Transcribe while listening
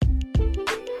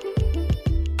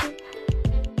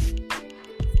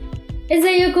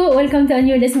ازيكم, welcome to a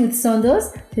new lesson with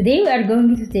Sondos. Today we are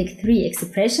going to take 3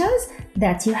 expressions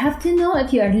that you have to know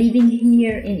if you are living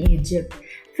here in Egypt.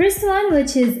 First one,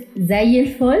 which is زي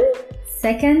الفل.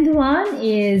 Second one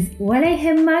is ولا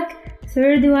يهمك.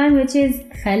 Third one, which is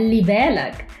خلي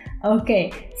بالك.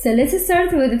 Okay, so let's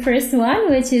start with the first one,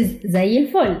 which is زي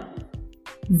الفل.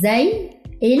 زي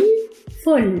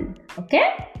الفل. Okay,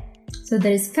 so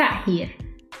there is fat here.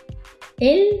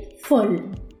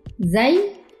 الفل. زي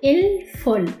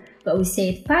الفل. But we say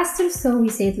it faster, so we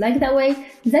say it like that way.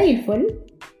 زي الفل.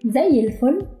 زي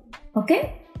الفل.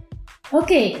 Okay?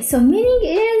 Okay, so meaning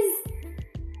is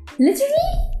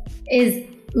literally is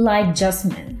like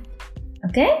Jasmine.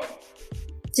 Okay?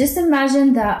 Just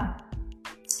imagine that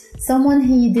someone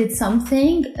he did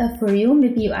something for you.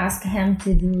 Maybe you ask him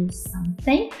to do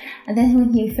something, and then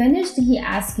when he finished, he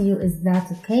asks you, "Is that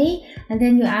okay?" And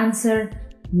then you answer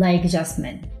like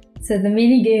Jasmine. So the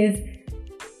meaning is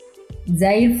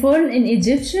زي الفل in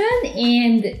Egyptian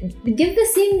and give the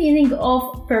same meaning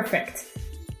of perfect.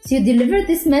 So you deliver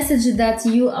this message that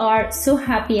you are so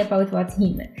happy about what he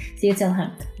meant. So you tell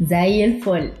him زي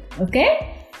الفل. Okay?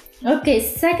 Okay,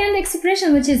 second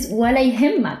expression, which is ولا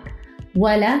يهمك.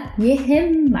 ولا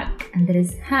يهمك. And there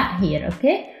is ha here,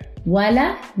 okay?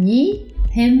 ولا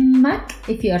يهمك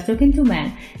if you are talking to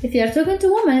man. If you are talking to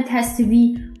woman, it has to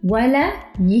be ولا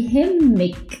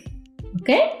يهمك.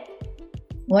 Okay?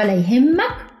 ولا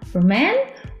يهمك for man.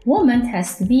 Woman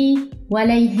has to be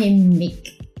ولا يهمك.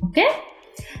 Okay?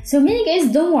 So meaning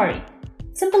is don't worry.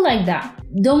 Simple like that.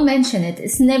 Don't mention it.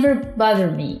 It's never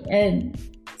bother me.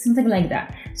 Something like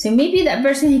that. So maybe that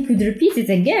person he could repeat it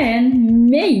again.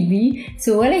 Maybe.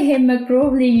 So ولا يهمك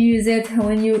probably use it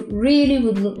when you really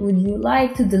would you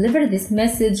like to deliver this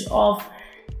message of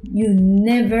you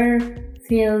never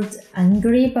felt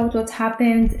angry about what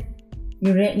happened.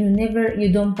 You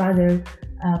don't bother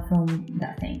from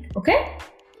that thing. Okay?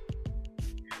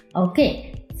 Okay.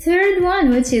 Third one,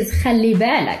 which is خلي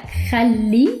بالك.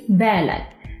 خلي بالك.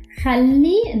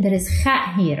 خلي, and there is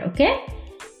خاء here. Okay?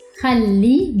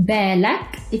 خلي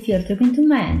بالك if you are talking to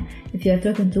man. If you are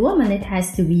talking to woman, it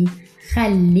has to be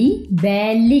خلي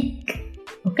بالك.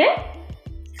 Okay?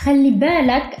 خلي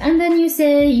بالك, and then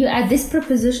you add this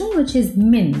preposition, which is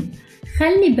من.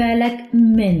 خلي بالك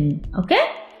من. Okay?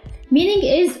 Meaning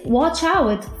is watch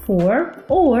out for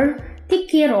or take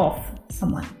care of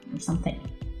someone or something.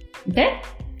 Okay?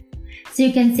 So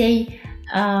you can say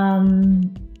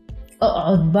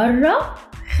اقعد برا,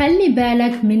 خلي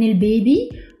بالك من البيبي,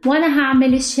 وانا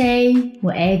هعمل الشاي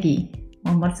واجي.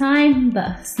 One more time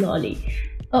but slowly.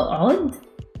 اقعد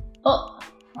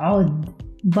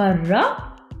برا,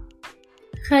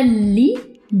 خلي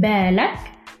بالك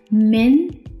من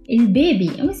البيبي.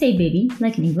 And we say baby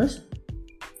like in English.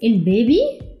 البيبي,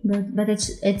 but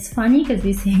it's funny because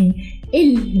we say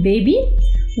البيبي.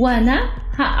 وانا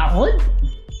هقعد,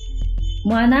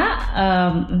 وانا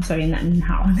I'm sorry not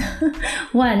هقعد.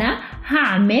 وانا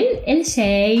هعمل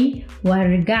الشاي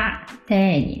وارجع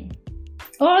تاني.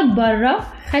 اقعد برا,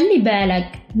 خلي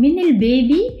بالك من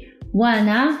البيبي,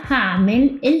 وانا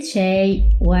هعمل الشاي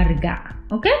وارجع.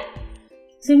 Okay?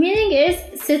 So meaning is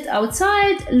sit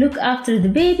outside, look after the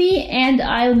baby, and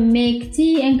I'll make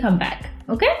tea and come back.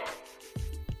 Okay?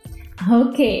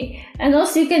 Okay. And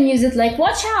also you can use it like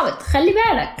watch out, خلي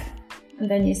بالك.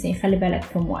 And then you say خلي بالك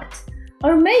from what?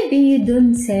 Or maybe you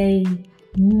don't say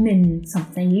من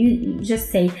something. You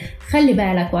just say خلي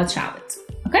بالك, watch out.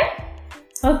 Okay?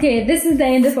 Okay, this is the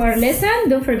end of our lesson.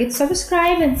 Don't forget to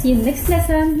subscribe and see you in the next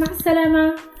lesson. مع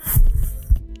السلامة.